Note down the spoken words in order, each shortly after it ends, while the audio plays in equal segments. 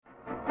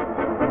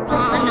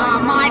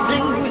my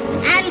blues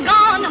and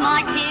gone are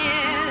my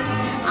tears.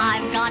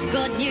 I've got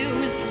good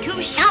news to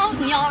shout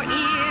in your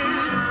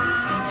ears.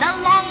 The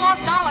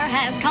long-lost dollar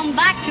has come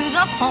back to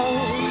the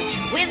fold.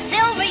 With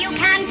silver you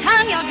can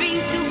turn your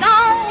dreams to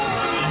gold.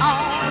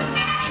 Oh,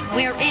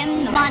 we're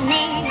in the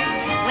money,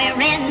 we're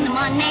in the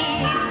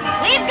money.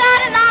 We've got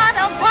a lot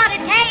of what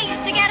it takes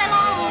to get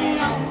along.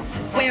 Oh,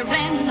 we're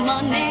in the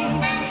money,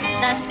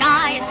 the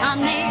sky is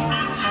sunny.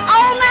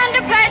 Oh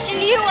man, depression,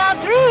 you are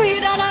through,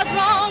 you done us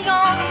wrong.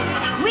 Oh,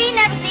 we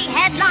never see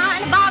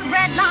headline about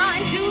red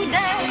line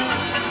today.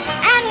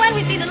 And when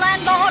we see the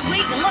landlord, we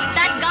can look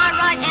that guy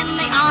right in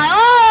the eye.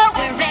 Oh,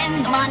 we're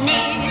in the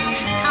money,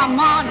 come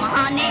on, my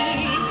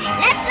honey.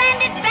 Let's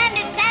lend it, spend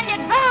it, send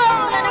it,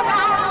 rolling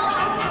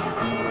around.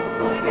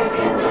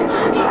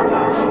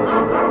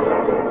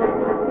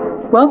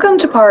 Welcome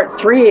to part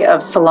 3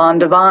 of Salon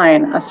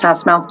Divine, a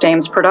Sassmouth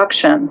Dames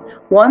production.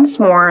 Once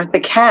more,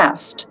 the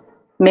cast.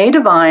 May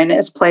Divine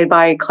is played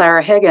by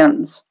Clara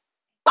Higgins.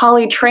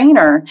 Polly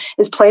Traynor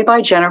is played by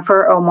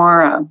Jennifer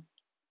O'Mara.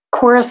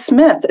 Cora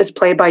Smith is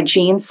played by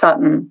Jean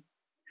Sutton.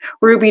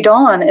 Ruby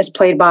Dawn is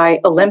played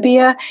by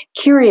Olympia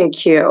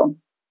Kiriakou.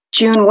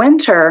 June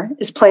Winter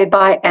is played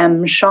by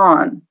M.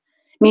 Shawn.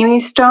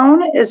 Mimi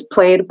Stone is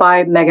played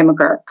by Megan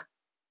McGurk.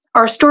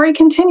 Our story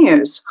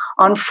continues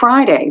on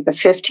Friday, the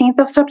 15th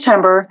of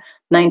September,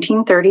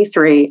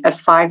 1933 at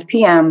 5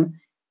 p.m.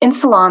 in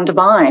Salon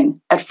Divine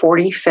at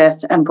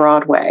 45th and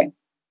Broadway.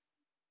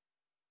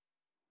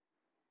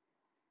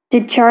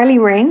 Did Charlie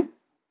ring?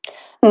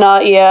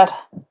 Not yet.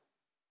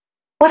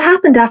 What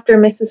happened after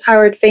Mrs.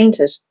 Howard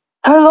fainted?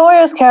 Her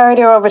lawyers carried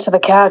her over to the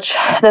couch.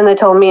 Then they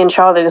told me and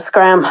Charlie to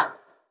scram.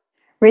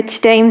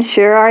 Rich dames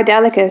sure are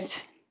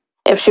delicate.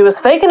 If she was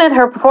faking it,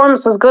 her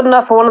performance was good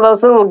enough for one of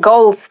those little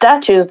gold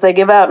statues they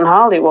give out in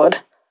Hollywood.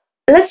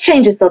 Let's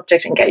change the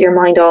subject and get your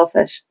mind off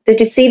it.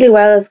 Did you see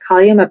Llewellyn's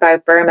column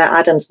about Burma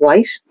Adams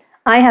White?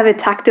 I have it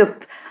tacked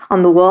up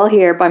on the wall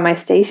here by my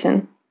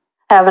station.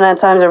 Haven't had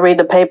time to read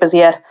the papers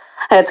yet.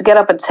 I had to get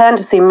up at 10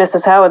 to see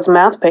Mrs. Howard's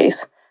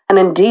mouthpiece. An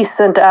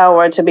indecent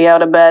hour to be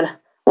out of bed.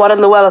 What did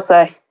Llewellyn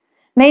say?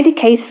 Made a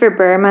case for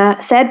Burma,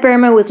 said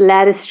Burma was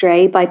led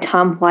astray by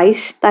Tom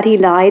White, that he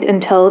lied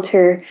and told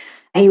her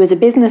he was a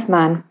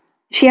businessman.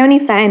 She only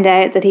found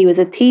out that he was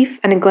a thief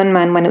and a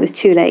gunman when it was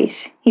too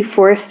late. He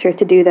forced her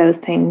to do those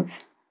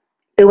things.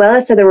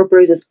 Llewellyn said there were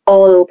bruises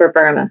all over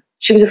Burma.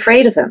 She was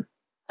afraid of him.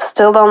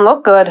 Still don't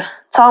look good.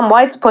 Tom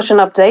White's pushing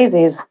up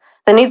daisies.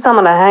 They need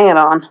someone to hang it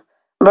on.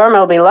 Burma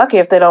will be lucky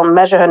if they don't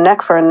measure her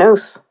neck for a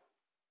noose.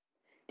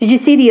 Did you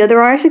see the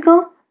other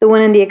article? The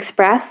one in the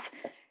Express?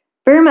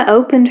 Burma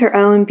opened her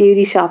own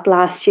beauty shop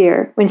last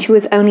year when she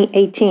was only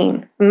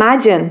 18.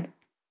 Imagine.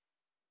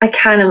 I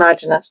can't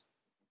imagine it.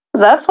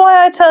 That's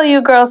why I tell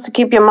you girls to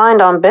keep your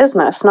mind on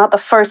business, not the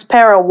first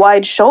pair of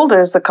wide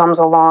shoulders that comes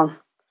along.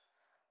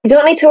 You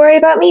don't need to worry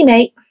about me,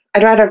 mate.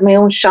 I'd rather have my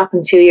own shop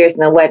in 2 years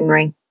than a wedding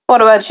ring.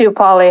 What about you,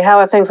 Polly? How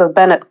are things with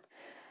Bennett?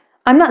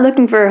 I'm not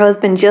looking for a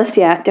husband just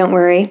yet, don't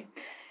worry.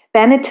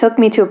 Bennett took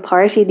me to a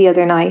party the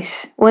other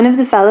night. One of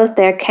the fellas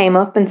there came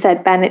up and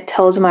said Bennett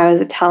told him I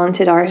was a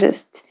talented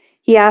artist.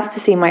 He asked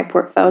to see my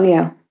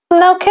portfolio.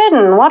 No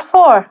kidding, what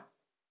for?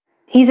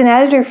 He's an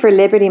editor for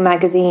Liberty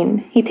magazine.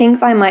 He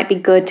thinks I might be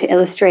good to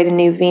illustrate a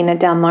new Vina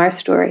Del Mar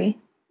story.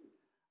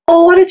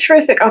 Oh, what a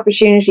terrific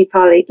opportunity,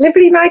 Polly.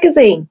 Liberty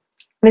magazine.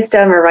 Miss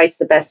Del Mar writes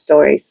the best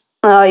stories.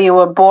 Oh, you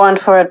were born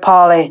for it,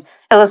 Polly.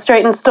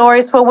 Illustrating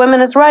stories for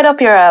women is right up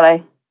your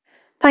alley.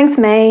 Thanks,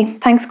 May.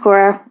 Thanks,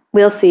 Cora.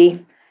 We'll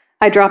see.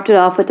 I dropped it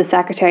off with the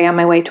secretary on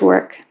my way to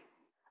work.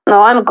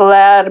 No, I'm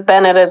glad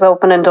Bennett is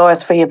opening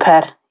doors for you,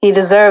 pet. He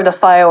deserved the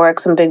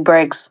fireworks and big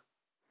breaks.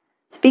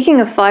 Speaking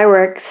of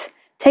fireworks,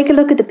 take a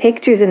look at the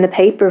pictures in the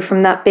paper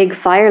from that big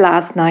fire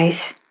last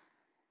night.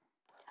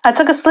 I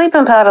took a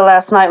sleeping powder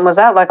last night and was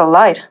out like a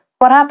light.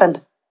 What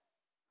happened?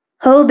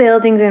 Whole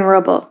buildings in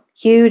rubble.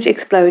 Huge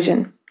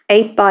explosion.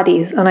 8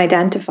 bodies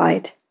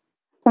unidentified.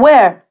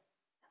 Where?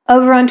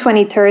 Over on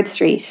 23rd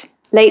Street.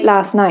 Late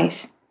last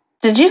night.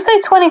 Did you say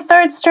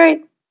 23rd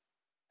Street?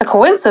 A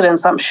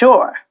coincidence, I'm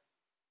sure.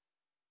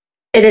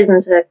 It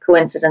isn't a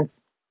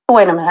coincidence.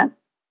 Wait a minute.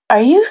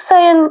 Are you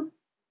saying...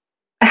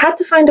 I had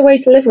to find a way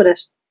to live with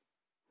it.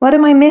 What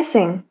am I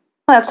missing?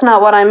 That's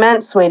not what I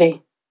meant,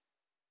 sweetie.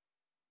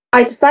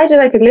 I decided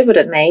I could live with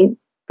it, May,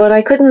 but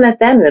I couldn't let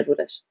them live with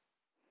it.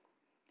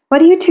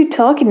 What are you two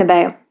talking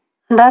about?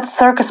 That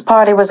circus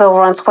party was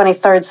over on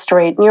 23rd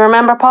Street. You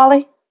remember,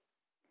 Polly?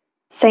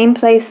 Same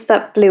place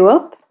that blew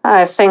up?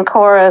 I think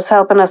Cora is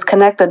helping us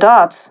connect the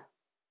dots.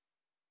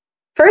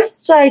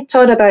 First, I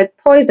thought about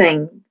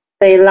poisoning.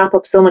 They lap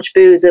up so much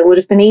booze, it would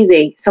have been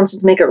easy.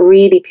 Something to make it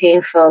really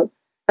painful.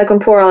 Like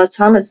when poor Olive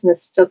Thomas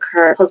mistook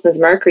her husband's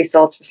mercury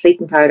salts for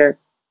sleeping powder.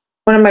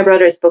 One of my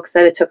brother's books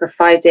said it took her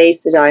 5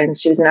 days to die and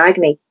she was in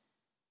agony.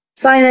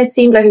 Cyanide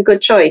seemed like a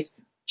good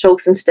choice.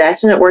 Chokes them to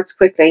death and it works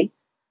quickly.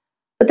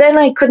 But then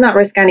I could not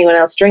risk anyone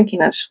else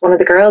drinking it. One of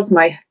the girls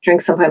might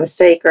drink some by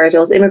mistake, or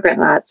those immigrant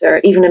lads, or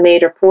even a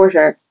maid or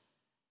porter.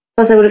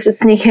 Plus I would have to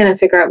sneak in and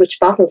figure out which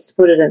bottles to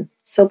put it in.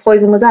 So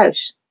poison was out.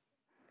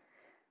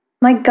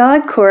 My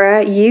God,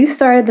 Cora, you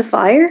started the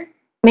fire?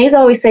 May's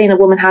always saying a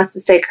woman has to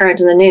stay current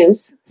on the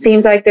news.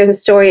 Seems like there's a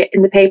story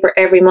in the paper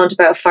every month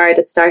about a fire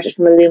that started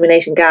from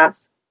illuminating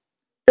gas.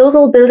 Those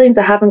old buildings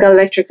that haven't got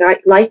electric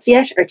lights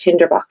yet are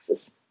tinder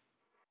boxes.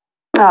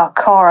 Oh,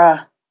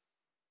 Cora.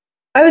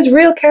 I was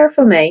real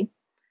careful, May.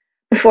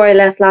 Before I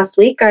left last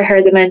week, I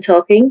heard the men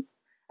talking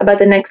about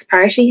the next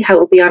party, how it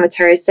would be on a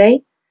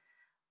Thursday.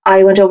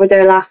 I went over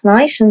there last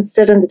night and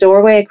stood in the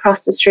doorway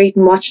across the street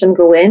and watched them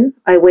go in.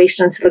 I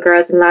waited until the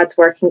girls and lads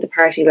working the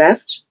party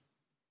left.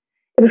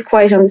 It was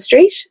quiet on the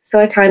street, so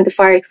I climbed the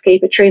fire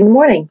escape at 3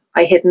 a.m.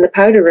 I hid in the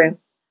powder room.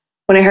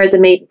 When I heard the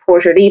maid and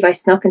porter leave, I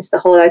snuck into the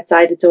hall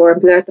outside the door and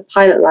blew out the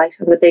pilot light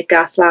on the big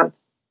gas lamp.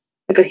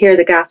 I could hear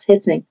the gas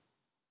hissing.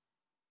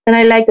 Then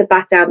I legged it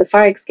back down the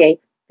fire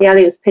escape. The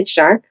alley was pitch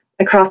dark.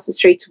 I crossed the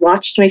street to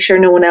watch to make sure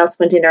no one else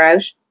went in or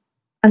out,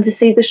 and to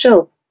see the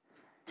show.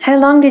 How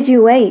long did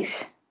you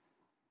wait?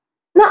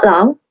 Not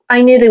long.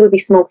 I knew they would be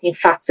smoking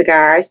fat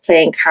cigars,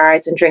 playing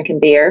cards and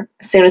drinking beer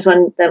as soon as one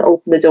of them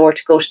opened the door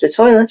to go to the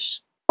toilet.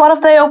 What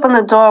if they opened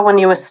the door when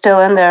you were still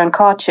in there and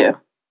caught you?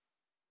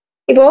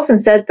 You've often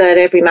said that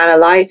every man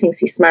alive thinks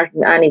he's smarter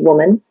than any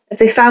woman. If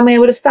they found me, I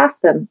would have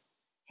sassed them.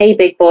 Hey,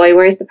 big boy,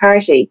 where's the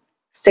party?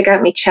 Stick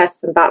out me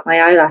chest and bat my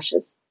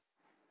eyelashes.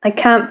 I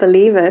can't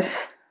believe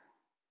it.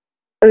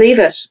 Believe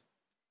it.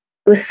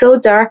 It was so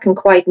dark and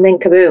quiet, and then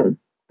kaboom.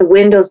 The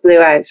windows blew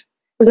out. It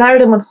was louder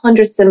than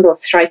 100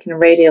 cymbals striking in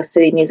Radio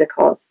City Music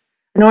Hall.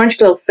 An orange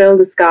glow filled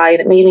the sky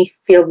and it made me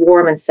feel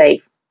warm and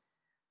safe.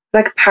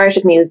 Like a part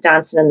of me was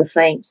dancing in the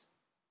flames.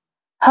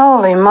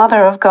 Holy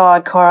Mother of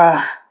God,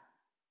 Cora.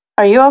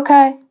 Are you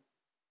okay?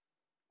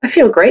 I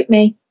feel great,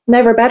 May.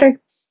 Never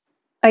better.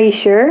 Are you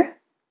sure?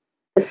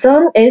 The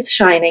sun is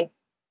shining.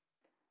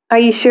 Are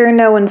you sure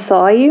no one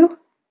saw you?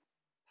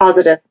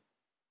 Positive.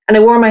 And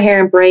I wore my hair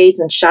in braids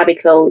and shabby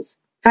clothes.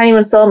 If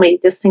anyone saw me,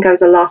 they'd just think I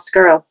was a lost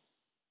girl.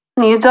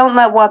 You don't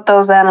let what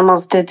those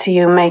animals did to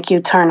you make you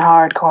turn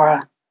hard,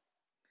 Cora.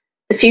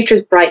 The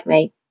future's bright,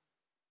 May.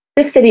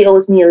 This city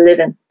owes me a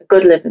living, a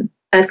good living,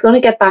 and it's going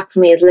to get back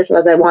from me as little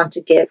as I want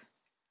to give.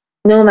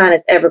 No man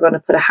is ever going to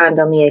put a hand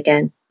on me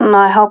again.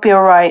 I hope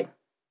you're right.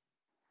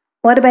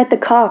 What about the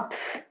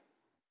cops?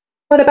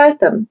 What about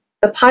them?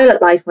 The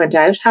pilot light went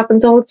out,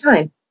 happens all the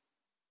time.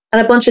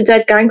 And a bunch of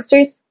dead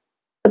gangsters?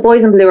 The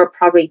boys in blue are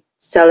probably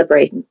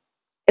celebrating.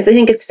 If they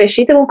think it's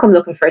fishy, they won't come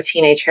looking for a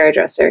teenage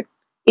hairdresser,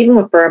 even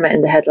with Burma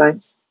in the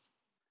headlines.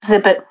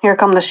 Zip it, here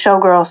come the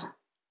showgirls.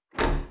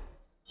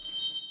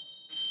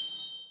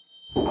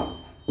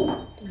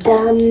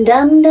 Dum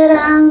dum da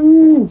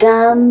dum,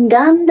 dum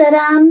dum da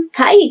dum.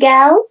 Hi, you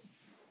gals.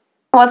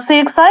 What's the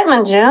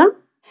excitement, June?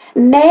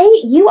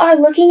 May, you are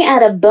looking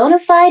at a bona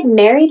fide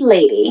married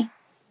lady.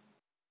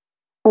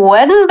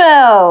 Wedding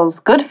bells.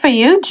 Good for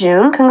you,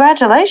 June.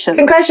 Congratulations.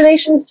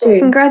 Congratulations, June.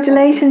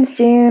 Congratulations,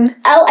 June.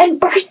 Oh, I'm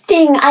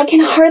bursting. I can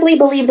hardly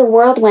believe the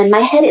whirlwind. My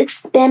head is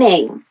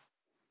spinning.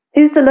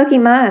 Who's the lucky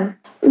man?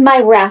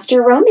 My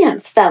rafter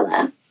romance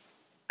fella.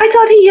 I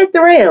thought he hit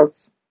the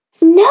rails.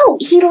 No,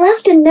 he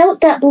left a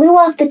note that blew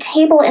off the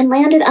table and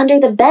landed under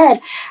the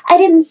bed. I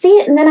didn't see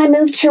it, and then I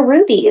moved to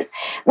Ruby's.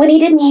 When he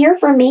didn't hear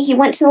from me, he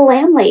went to the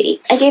landlady.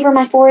 I gave her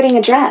my forwarding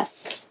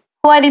address.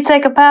 Why'd he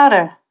take a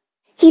powder?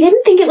 He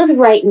didn't think it was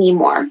right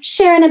anymore,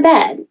 sharing a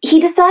bed. He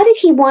decided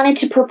he wanted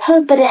to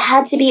propose, but it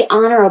had to be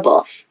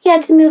honorable. He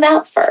had to move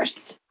out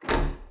first.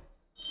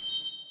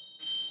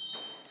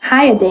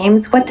 Hiya,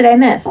 dames. What did I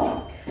miss?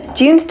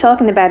 June's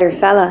talking about her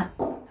fella.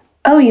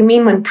 Oh, you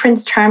mean when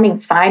Prince Charming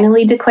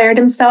finally declared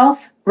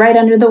himself? Right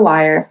under the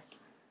wire.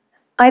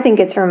 I think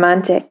it's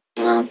romantic.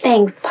 Oh,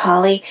 thanks,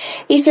 Polly.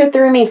 He sure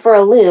threw me for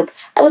a loop.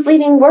 I was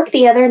leaving work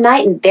the other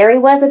night, and there he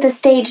was at the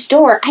stage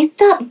door. I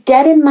stopped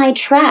dead in my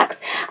tracks.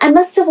 I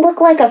must have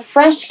looked like a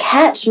fresh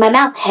catch, my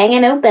mouth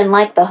hanging open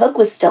like the hook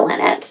was still in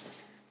it.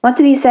 What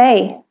did he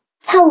say?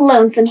 How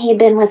lonesome he'd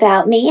been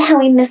without me, how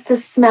he missed the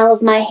smell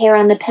of my hair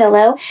on the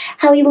pillow,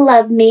 how he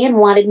loved me and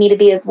wanted me to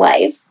be his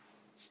wife.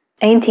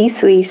 Ain't he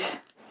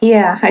sweet?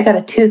 Yeah, I got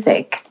a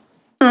toothache.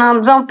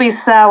 No, don't be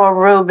sour,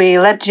 Ruby.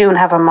 Let June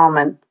have a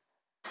moment.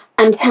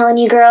 I'm telling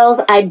you, girls,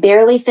 I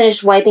barely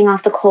finished wiping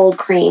off the cold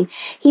cream.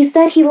 He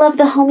said he loved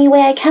the homey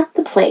way I kept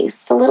the place,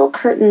 the little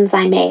curtains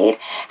I made,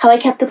 how I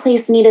kept the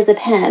place neat as a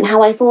pin,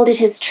 how I folded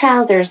his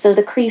trousers so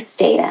the crease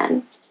stayed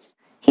in.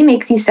 He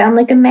makes you sound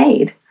like a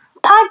maid.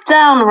 Pipe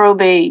down,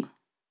 Ruby.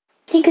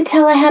 He could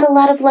tell I had a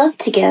lot of love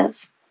to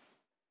give.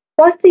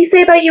 What did he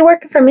say about you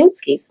working for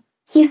Minsky's?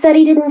 He said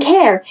he didn't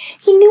care.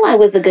 He knew I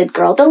was a good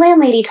girl. The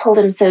landlady told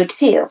him so,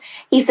 too.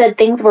 He said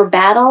things were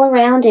bad all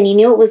around, and he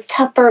knew it was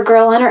tough for a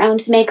girl on her own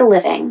to make a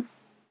living.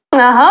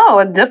 Oh,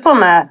 a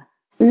diplomat.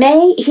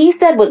 May, he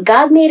said what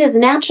God made is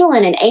natural,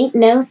 and it ain't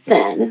no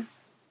sin.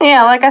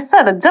 Yeah, like I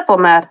said, a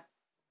diplomat.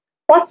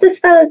 What's this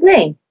fella's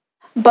name?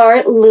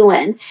 Bart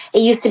Lewin. It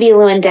used to be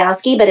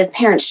Lewandowski, but his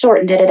parents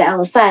shortened it at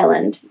Ellis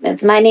Island.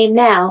 It's my name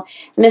now,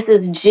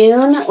 Mrs.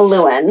 June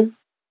Lewin.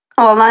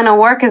 What line of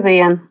work is he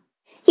in?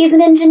 He's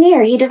an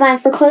engineer. He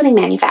designs for clothing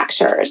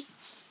manufacturers.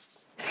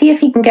 See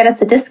if he can get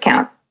us a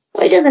discount.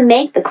 Well, he doesn't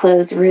make the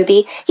clothes,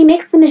 Ruby. He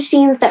makes the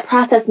machines that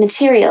process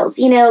materials.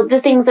 You know, the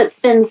things that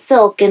spin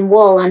silk and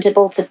wool onto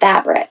bolts of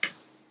fabric.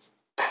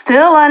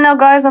 Still, I know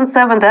guys on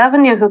 7th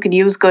Avenue who could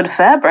use good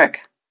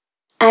fabric.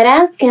 I'd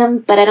ask him,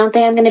 but I don't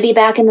think I'm going to be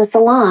back in the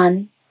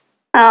salon.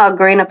 Oh,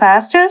 greener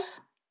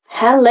pastures?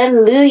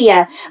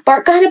 Hallelujah.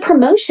 Bart got a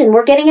promotion.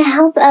 We're getting a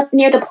house up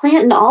near the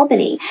plant in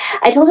Albany.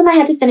 I told him I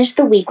had to finish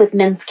the week with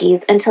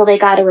Minsky's until they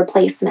got a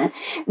replacement.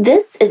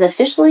 This is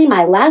officially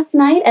my last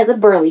night as a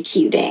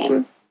Burley-Q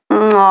dame.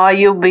 Oh,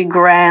 you'll be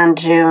grand,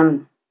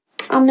 June.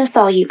 I'll miss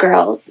all you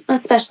girls,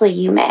 especially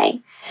you,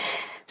 May.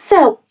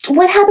 So,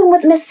 what happened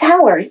with Miss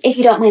Howard, if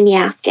you don't mind me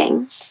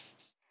asking?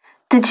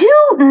 Did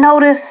you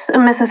notice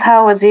Mrs.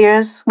 Howard's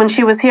ears when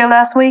she was here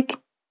last week?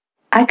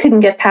 I couldn't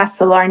get past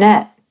the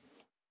lorgnette.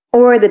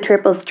 Or the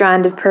triple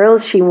strand of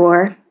pearls she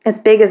wore, as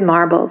big as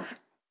marbles.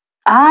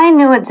 I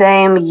knew a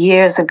dame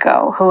years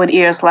ago who had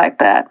ears like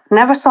that.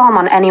 Never saw them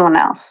on anyone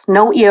else.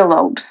 No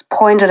earlobes,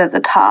 pointed at the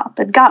top.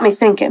 It got me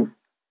thinking.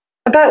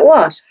 About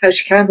what? How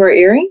she can't wear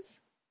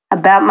earrings?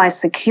 About my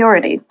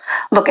security.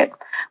 Look it,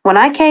 when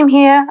I came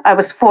here, I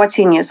was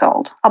 14 years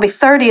old. I'll be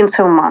 30 in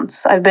 2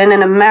 months. I've been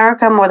in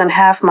America more than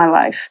half my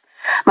life.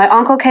 My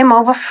uncle came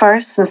over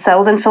first and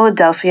settled in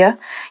Philadelphia.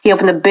 He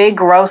opened a big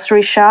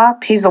grocery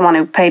shop. He's the one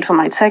who paid for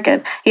my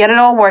ticket. He had it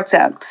all worked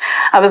out.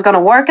 I was going to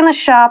work in the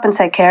shop and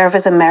take care of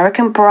his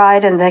American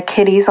bride and their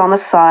kiddies on the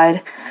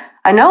side.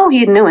 I know he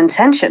had no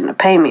intention of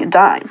paying me a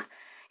dime.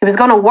 He was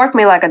going to work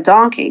me like a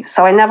donkey,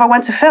 so I never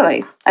went to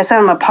Philly. I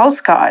sent him a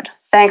postcard.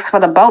 Thanks for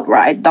the boat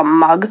ride, dumb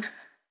mug.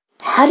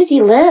 How did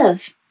he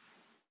live?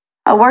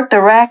 I worked the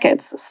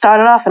rackets.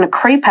 Started off in a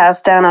creep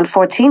house down on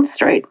 14th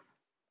Street.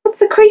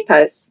 What's a creep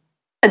house?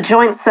 A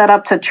joint set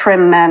up to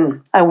trim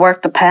men. I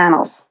worked the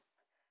panels.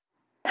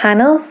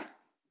 Panels?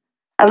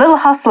 A little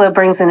hustler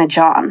brings in a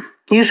John.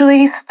 Usually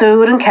he's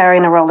stewed and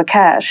carrying a roll of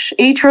cash.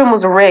 Each room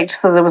was rigged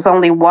so there was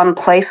only one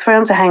place for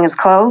him to hang his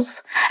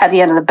clothes. At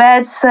the end of the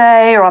bed,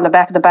 say, or on the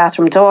back of the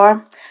bathroom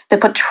door. They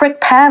put trick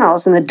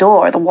panels in the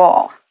door or the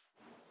wall.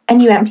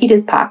 And you emptied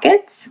his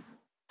pockets?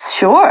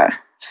 Sure.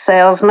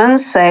 Salesmen,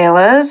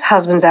 sailors,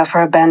 husbands out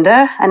for a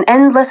bender, and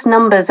endless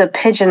numbers of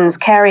pigeons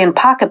carrying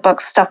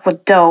pocketbooks stuffed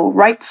with dough,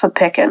 ripe for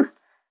picking.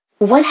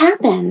 What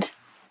happened?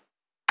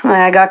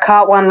 I got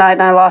caught one night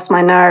and I lost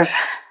my nerve.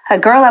 A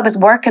girl I was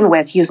working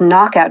with used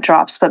knockout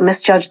drops but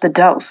misjudged the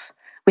dose.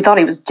 We thought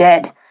he was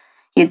dead.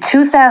 He had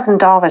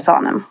 $2,000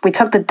 on him. We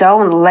took the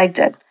dough and legged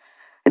it.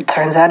 It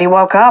turns out he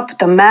woke up.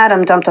 The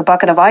madam dumped a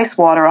bucket of ice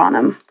water on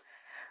him.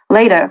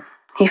 Later,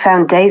 he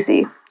found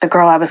Daisy, the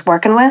girl I was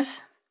working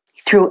with.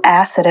 He threw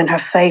acid in her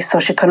face so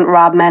she couldn't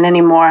rob men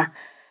anymore.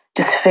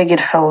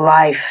 Disfigured for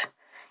life.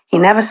 He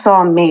never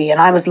saw me,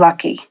 and I was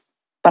lucky.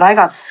 But I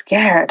got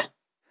scared.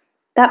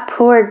 That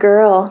poor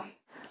girl.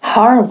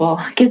 Horrible.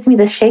 Gives me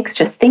the shakes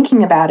just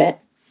thinking about it.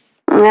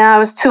 Yeah, I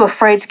was too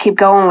afraid to keep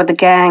going with the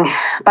gang.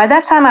 By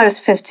that time I was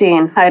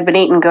 15. I had been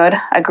eating good.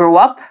 I grew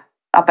up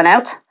and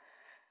out.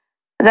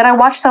 Then I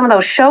watched some of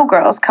those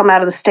showgirls come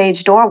out of the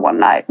stage door one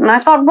night, and I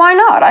thought, why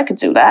not? I could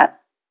do that.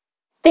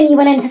 Then you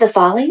went into the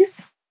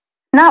Follies?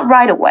 Not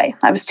right away.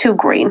 I was too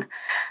green.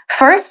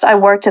 First, I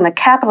worked in the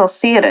Capitol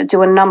Theater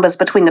doing numbers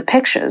between the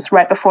pictures,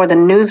 right before the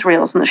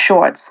newsreels and the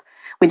shorts.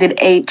 We did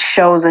 8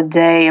 shows a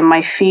day, and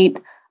my feet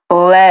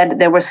bled.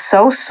 They were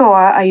so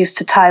sore, I used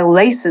to tie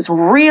laces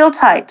real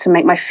tight to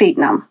make my feet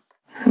numb.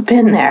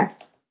 Been there.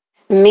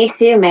 Me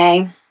too,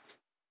 May.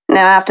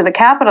 Now, after the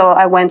Capitol,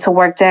 I went to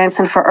work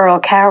dancing for Earl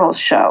Carroll's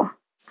show.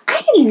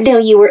 I didn't even know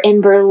you were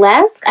in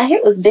burlesque. I hear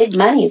it was big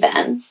money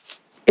then.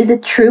 Is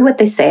it true what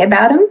they say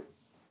about him?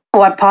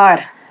 What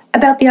part?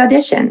 About the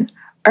audition.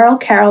 Earl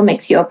Carroll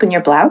makes you open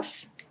your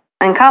blouse?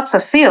 And cops a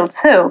field,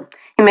 too.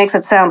 He makes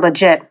it sound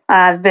legit.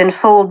 I've been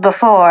fooled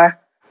before.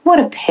 What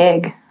a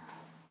pig.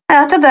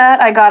 After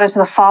that, I got into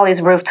the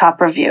Follies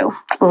rooftop review.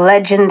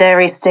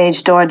 Legendary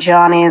stage door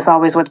Johnny is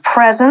always with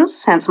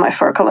presents, hence my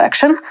fur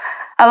collection.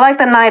 I like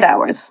the night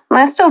hours, and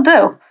I still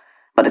do.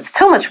 But it's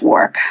too much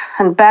work.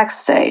 And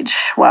backstage,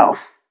 well,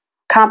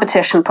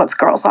 competition puts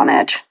girls on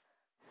edge.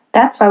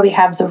 That's why we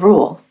have the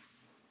rule.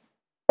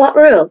 What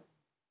rule?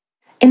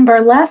 In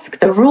burlesque,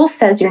 the rule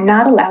says you're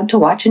not allowed to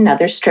watch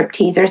another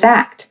stripteaser's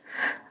act.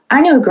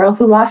 I knew a girl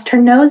who lost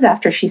her nose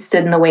after she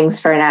stood in the wings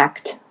for an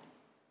act.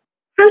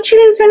 How'd she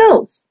lose her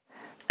nose?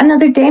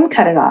 Another dame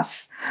cut it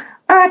off.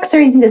 Our acts are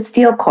easy to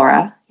steal,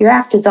 Cora. Your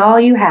act is all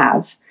you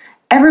have.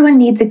 Everyone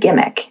needs a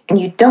gimmick, and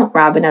you don't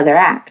rob another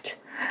act.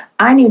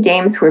 I knew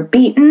dames who were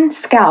beaten,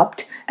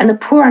 scalped, and the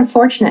poor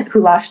unfortunate who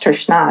lost her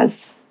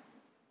schnoz.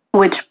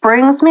 Which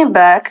brings me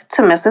back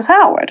to Mrs.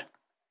 Howard.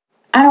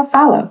 I don't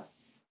follow.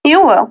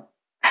 You will.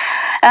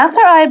 After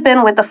I had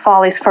been with the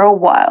Follies for a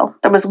while,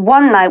 there was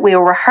one night we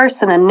were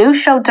rehearsing a new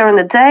show during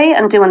the day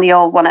and doing the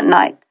old one at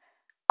night.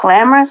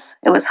 Glamorous?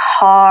 It was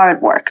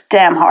hard work,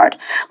 damn hard.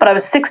 But I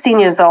was 16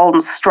 years old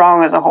and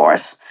strong as a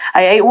horse.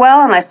 I ate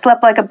well and I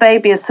slept like a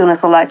baby as soon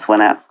as the lights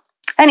went out.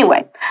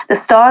 Anyway, the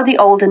star of the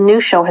old and new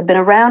show had been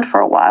around for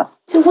a while.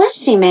 Who was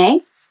she, May?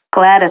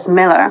 Gladys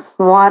Miller.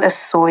 What a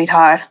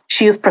sweetheart.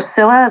 She used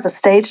Priscilla as a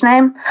stage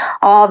name.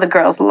 All the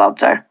girls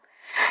loved her.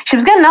 She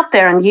was getting up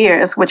there in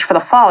years, which for the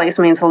Follies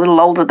means a little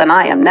older than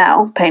I am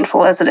now,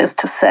 painful as it is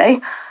to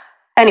say.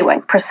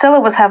 Anyway, Priscilla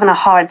was having a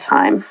hard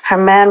time. Her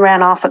man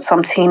ran off with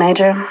some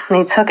teenager, and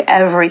he took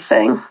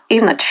everything,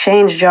 even the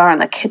change jar in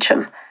the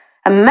kitchen.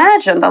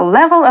 Imagine the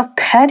level of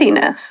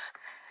pettiness.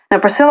 Now,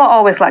 Priscilla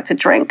always liked to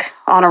drink.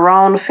 On her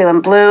own,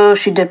 feeling blue,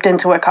 she dipped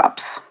into her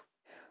cups.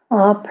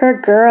 Oh, poor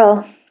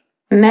girl.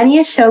 Many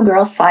a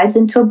showgirl slides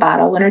into a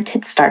bottle when her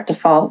tits start to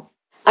fall.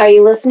 Are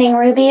you listening,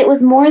 Ruby? It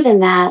was more than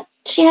that.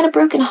 She had a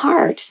broken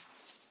heart.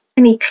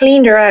 And he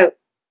cleaned her out.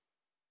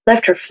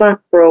 Left her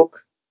flat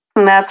broke.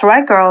 That's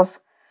right, girls.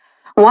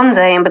 One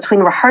day, in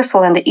between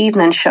rehearsal and the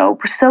evening show,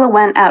 Priscilla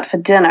went out for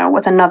dinner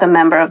with another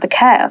member of the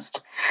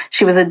cast.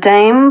 She was a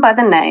dame by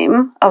the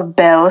name of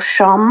Belle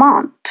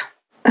Charmante.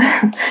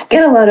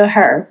 Get a load of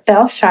her,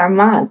 Belle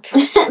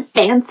Charmante.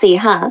 Fancy,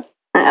 huh?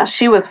 Yeah,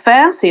 she was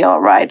fancy, all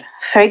right.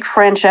 Fake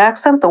French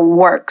accent, the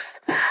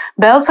works.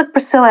 Belle took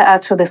Priscilla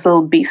out to this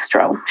little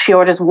bistro. She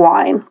orders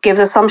wine, gives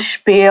her some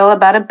spiel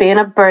about it being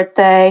a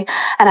birthday,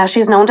 and how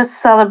she's known to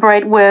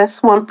celebrate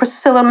with. Won't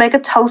Priscilla make a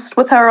toast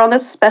with her on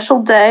this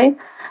special day?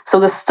 So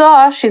the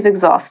star, she's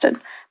exhausted.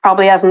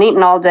 Probably hasn't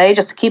eaten all day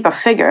just to keep her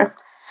figure.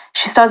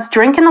 She starts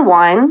drinking the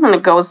wine, and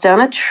it goes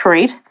down a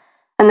treat.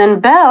 And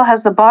then Belle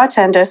has the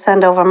bartender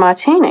send over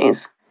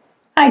martinis.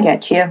 I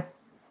get you.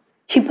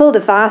 She pulled a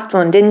fast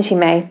one, didn't she,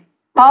 May?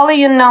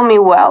 Polly, you know me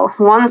well.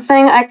 One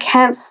thing I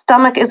can't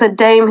stomach is a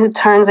dame who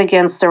turns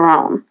against her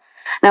own.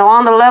 Now,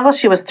 on the level,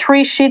 she was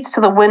 3 sheets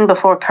to the wind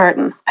before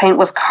curtain. Paint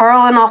was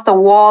curling off the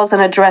walls in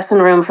a dressing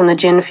room from the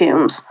gin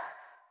fumes.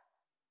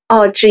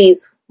 Oh,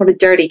 geez, what a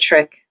dirty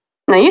trick.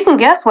 Now, you can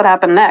guess what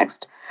happened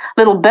next.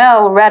 Little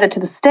Belle ratted to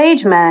the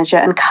stage manager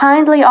and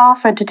kindly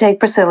offered to take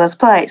Priscilla's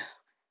place.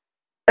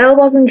 Belle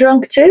wasn't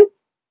drunk too?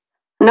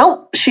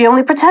 Nope, she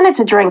only pretended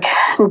to drink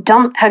and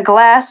dumped her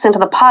glass into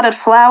the potted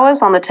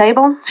flowers on the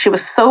table. She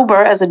was sober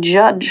as a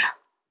judge.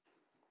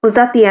 Was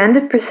that the end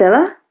of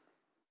Priscilla?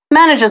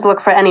 Managers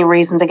look for any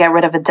reason to get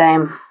rid of a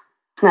dame.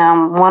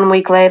 Now, 1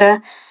 week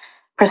later,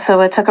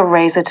 Priscilla took a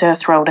razor to her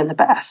throat in the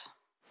bath.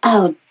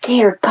 Oh,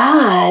 dear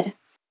God.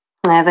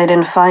 They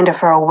didn't find her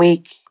for a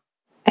week.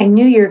 I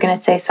knew you were going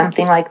to say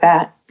something like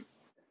that.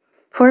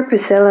 Poor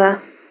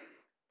Priscilla.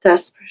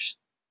 Desperate.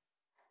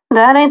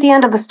 That ain't the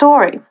end of the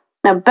story.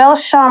 Now, Belle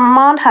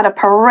Charmante had a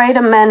parade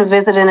of men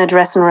visiting a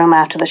dressing room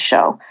after the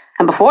show.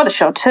 And before the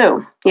show,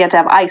 too. You had to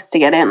have ice to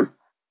get in.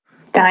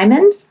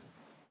 Diamonds?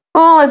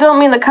 Well, I don't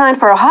mean the kind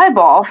for a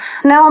highball.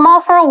 Now, I'm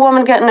all for a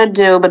woman getting her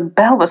due, but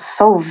Belle was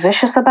so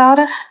vicious about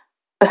it.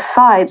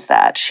 Besides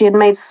that, she had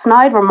made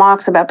snide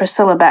remarks about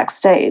Priscilla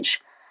backstage.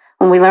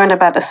 When we learned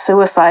about the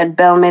suicide,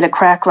 Belle made a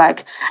crack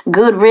like,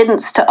 "Good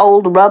riddance to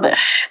old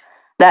rubbish."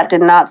 That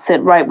did not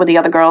sit right with the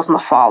other girls in the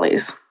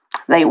Follies.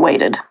 They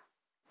waited.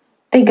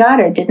 They got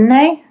her, didn't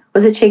they?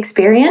 Was it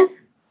Shakespearean?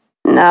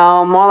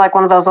 No, more like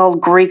one of those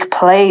old Greek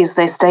plays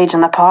they stage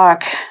in the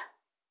park.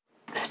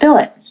 Spill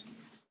it.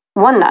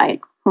 One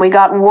night, we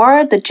got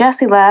word that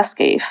Jesse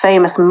Lasky,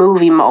 famous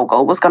movie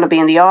mogul, was going to be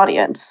in the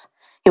audience.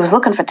 He was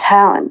looking for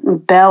talent,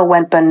 and Belle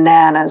went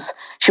bananas.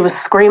 She was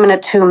screaming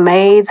at 2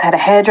 maids, had a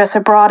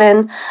hairdresser brought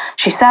in.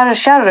 She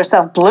shouted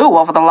herself blue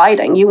over the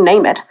lighting, you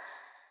name it.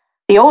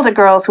 The older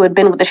girls who had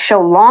been with the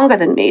show longer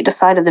than me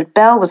decided that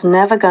Belle was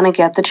never going to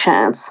get the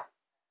chance.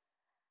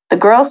 The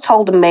girls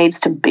told the maids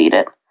to beat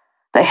it.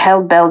 They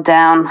held Belle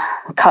down,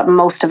 cut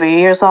most of her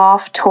ears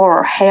off, tore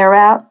her hair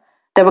out.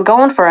 They were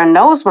going for her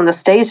nose when the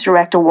stage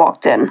director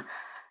walked in.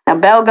 Now,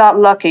 Belle got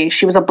lucky.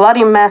 She was a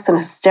bloody mess and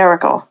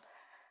hysterical.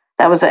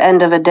 That was the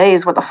end of her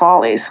days with the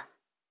Follies.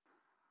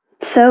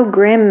 So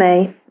grim,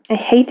 May. I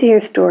hate to hear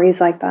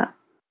stories like that.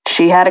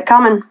 She had it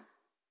coming.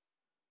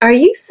 Are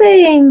you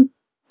saying...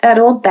 That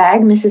old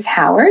bag, Mrs.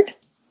 Howard?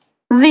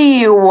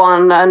 The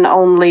one and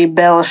only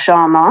Belle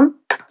Charmante.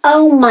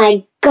 Oh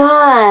my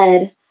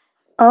God.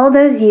 All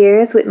those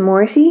years with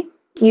Morty?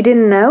 You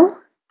didn't know?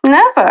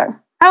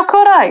 Never. How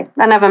could I?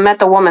 I never met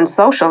the woman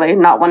socially,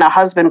 not when a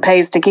husband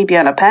pays to keep you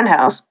in a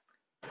penthouse.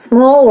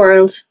 Small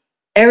world.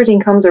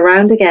 Everything comes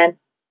around again.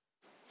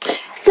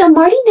 So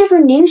Marty never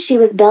knew she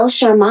was Belle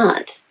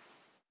Charmante.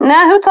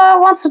 Nah, who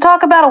wants to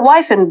talk about a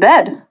wife in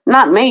bed?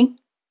 Not me.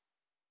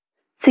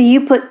 So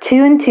you put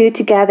 2 and 2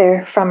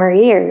 together from her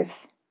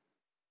ears.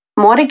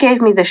 Morty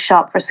gave me this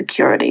shop for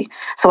security,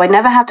 so I'd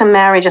never have to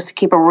marry just to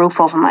keep a roof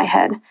over my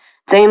head.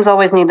 Dames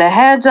always need their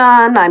hair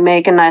done, I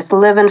make a nice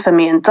living for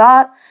me and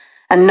Dot,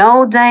 and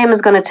no dame is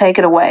going to take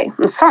it away.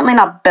 And certainly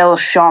not Belle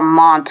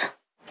Charmante.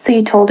 So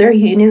you told her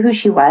you knew who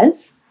she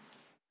was?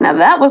 Now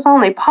that was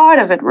only part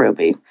of it,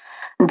 Ruby.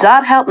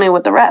 Dot helped me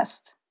with the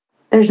rest.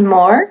 There's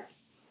more?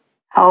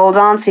 Hold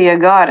on to your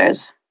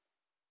garters.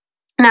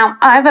 Now,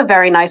 I have a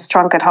very nice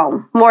trunk at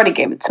home. Morty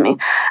gave it to me, and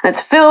it's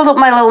filled with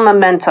my little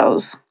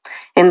mementos.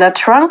 In that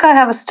trunk, I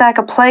have a stack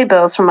of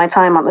playbills from my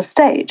time on the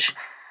stage.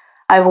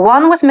 I have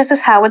one with Mrs.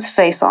 Howard's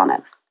face on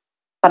it,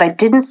 but I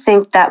didn't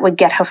think that would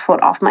get her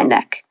foot off my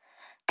neck.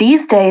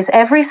 These days,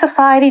 every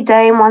society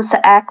dame wants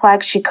to act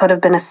like she could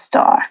have been a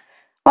star.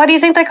 Why do you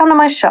think they come to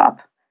my shop?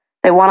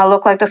 They want to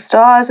look like the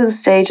stars of the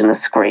stage and the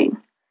screen.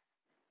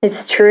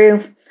 It's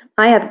true.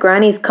 I have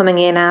grannies coming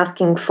in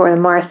asking for the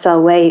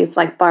Marcel wave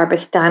like Barbara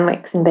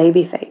Stanwyck's in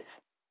Babyface.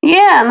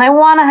 Yeah, and they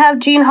want to have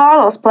Jean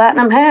Harlow's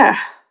platinum hair.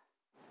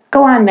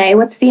 Go on, May,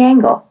 what's the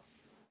angle?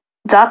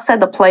 Dot said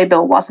the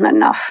playbill wasn't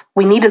enough.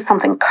 We needed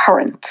something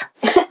current.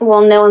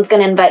 Well, no one's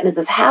going to invite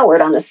Mrs.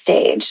 Howard on the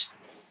stage.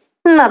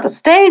 Not the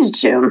stage,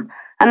 June.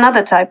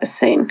 Another type of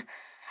scene.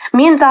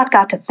 Me and Dot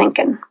got to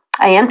thinking.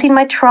 I emptied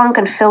my trunk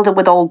and filled it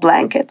with old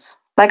blankets.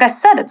 Like I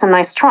said, it's a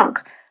nice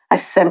trunk. I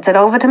sent it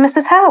over to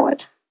Mrs.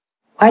 Howard.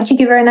 Why'd you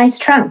give her a nice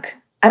trunk?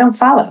 I don't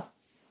follow.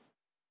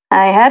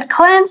 I had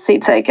Clancy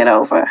take it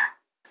over.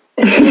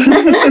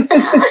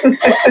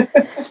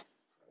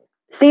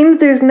 Seems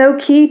there's no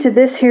key to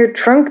this here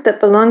trunk that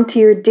belonged to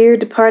your dear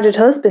departed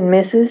husband,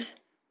 Mrs.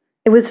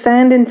 It was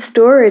found in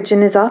storage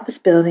in his office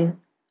building.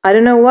 I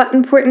don't know what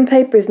important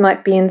papers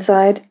might be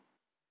inside.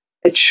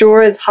 It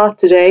sure is hot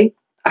today.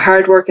 A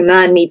hard-working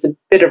man needs a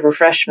bit of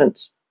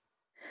refreshment.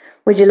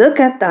 Would you look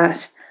at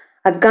that?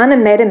 I've gone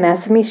and made a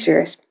mess of me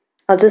shirt.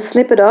 I'll just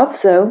slip it off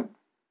so.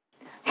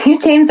 You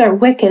James are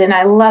wicked and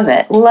I love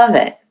it, love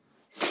it.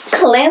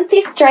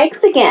 Clancy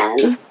strikes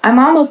again. I'm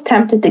almost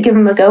tempted to give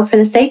him a go for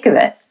the sake of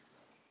it.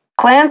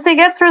 Clancy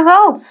gets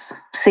results.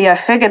 See, I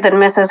figured that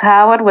Mrs.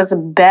 Howard was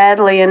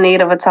badly in need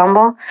of a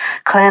tumble.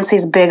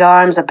 Clancy's big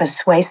arms are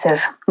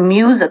persuasive,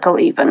 musical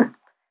even.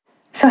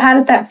 So how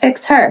does that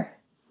fix her?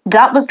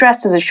 Dot was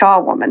dressed as a Shaw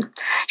woman.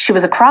 She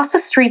was across the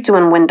street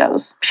doing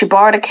windows. She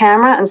borrowed a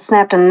camera and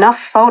snapped enough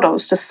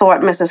photos to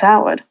sort Mrs.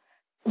 Howard.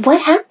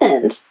 What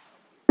happened?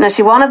 Now,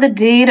 she wanted the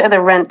deed or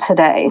the rent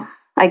today.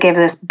 I gave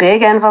this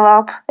big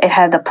envelope. It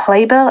had the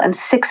playbill and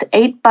 6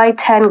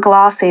 8x10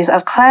 glossies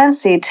of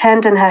Clancy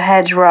tending her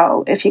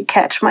hedgerow, if you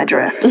catch my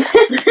drift.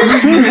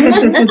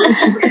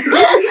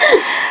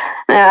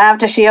 Now,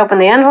 after she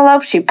opened the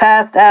envelope, she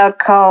passed out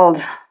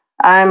cold.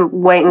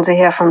 I'm waiting to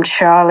hear from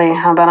Charlie,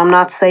 but I'm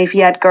not safe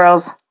yet,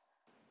 girls.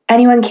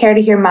 Anyone care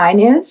to hear my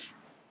news?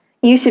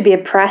 You should be a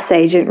press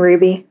agent,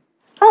 Ruby.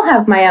 I'll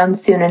have my own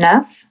soon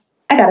enough.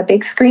 I got a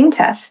big screen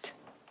test.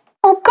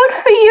 Oh, good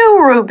for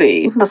you,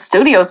 Ruby. The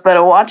studios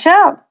better watch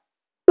out.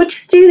 Which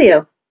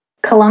studio?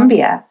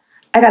 Columbia.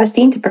 I got a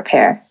scene to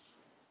prepare.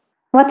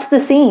 What's the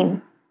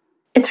scene?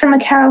 It's from a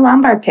Carol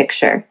Lombard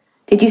picture.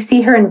 Did you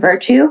see her in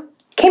Virtue?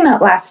 Came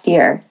out last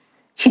year.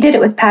 She did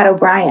it with Pat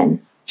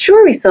O'Brien.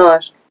 Sure we saw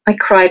it. I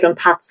cried when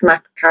Pat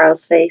smacked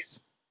Carol's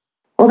face.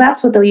 Well,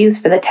 that's what they'll use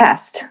for the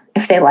test.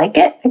 If they like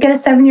it, I get a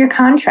 7-year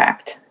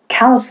contract.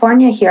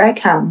 California, here I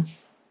come.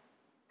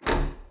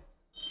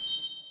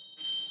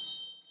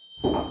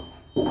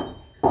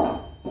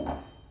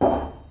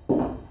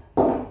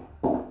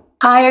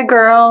 Hiya,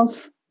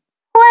 girls.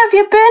 Where have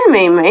you been,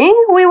 Mimi?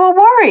 We were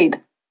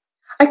worried.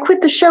 I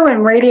quit the show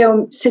in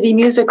Radio City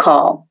Music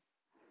Hall.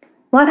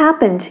 What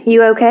happened?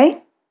 You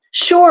okay?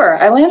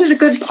 Sure, I landed a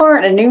good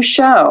part in a new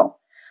show.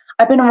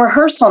 I've been in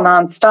rehearsal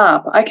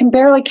nonstop. I can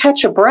barely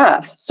catch a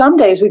breath. Some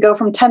days we go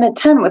from 10 to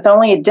 10 with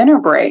only a dinner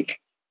break.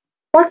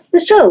 What's the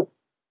show?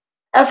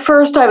 At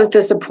first, I was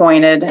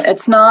disappointed.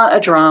 It's not a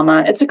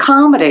drama, it's a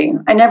comedy.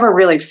 I never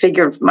really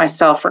figured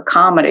myself for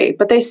comedy,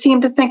 but they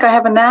seem to think I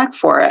have a knack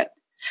for it.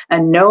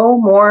 And no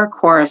more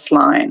chorus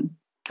line.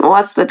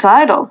 What's the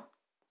title?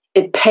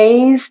 It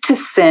Pays to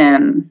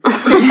Sin.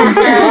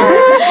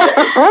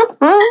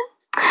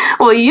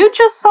 Well, you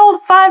just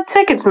sold 5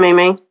 tickets,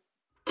 Mimi.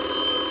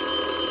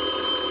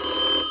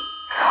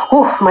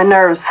 Oh, my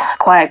nerves.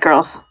 Quiet,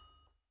 girls.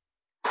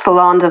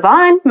 Salon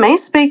Divine, May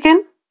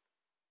speaking.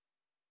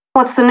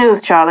 What's the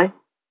news, Charlie?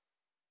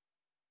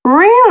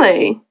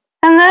 Really?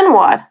 And then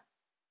what?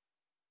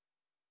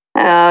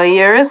 Oh,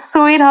 you're a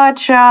sweetheart,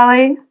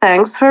 Charlie.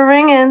 Thanks for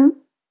ringing.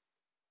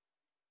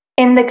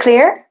 In the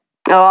clear?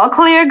 All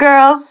clear,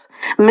 girls.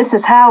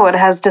 Mrs. Howard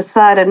has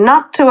decided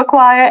not to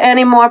acquire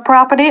any more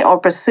property or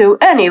pursue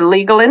any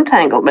legal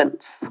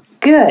entanglements.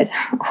 Good,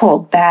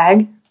 old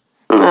bag.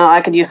 Oh,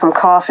 I could use some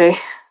coffee.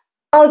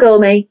 I'll go,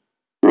 May.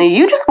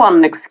 You just want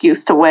an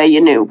excuse to wear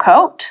your new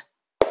coat.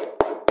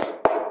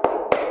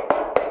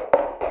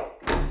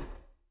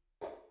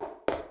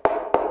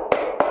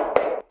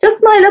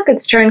 Just my luck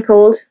it's turned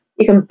cold.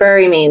 You can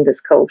bury me in this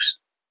coat.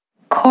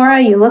 Cora,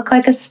 you look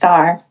like a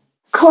star.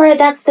 Cora,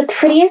 that's the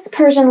prettiest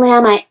Persian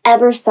lamb I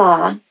ever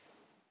saw.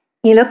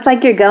 You look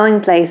like you're going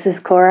places,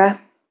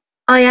 Cora.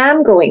 I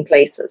am going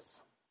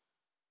places.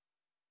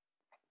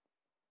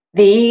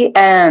 The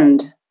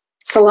end.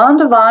 Salon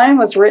Divine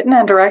was written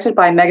and directed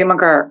by Megan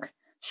McGurk,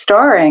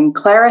 starring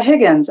Clara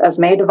Higgins as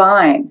May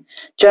Divine,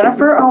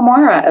 Jennifer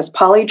O'Mara as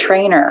Polly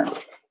Traynor,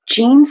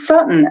 Jean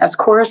Sutton as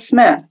Cora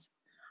Smith,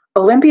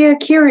 Olympia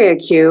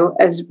Kiriakou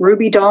as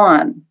Ruby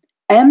Dawn,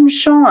 M.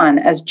 Shawn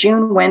as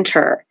June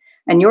Winter,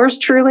 and yours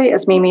truly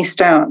as Mimi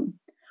Stone.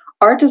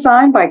 Art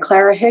design by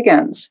Clara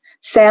Higgins.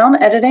 Sound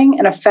editing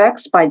and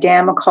effects by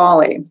Dan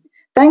McCauley.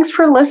 Thanks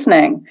for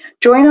listening.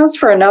 Join us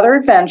for another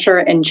adventure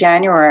in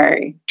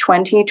January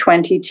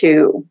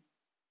 2022.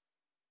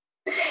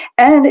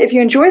 And if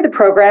you enjoyed the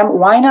program,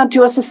 why not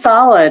do us a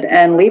solid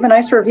and leave a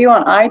nice review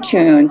on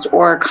iTunes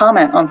or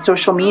comment on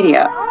social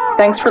media?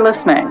 Thanks for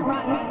listening.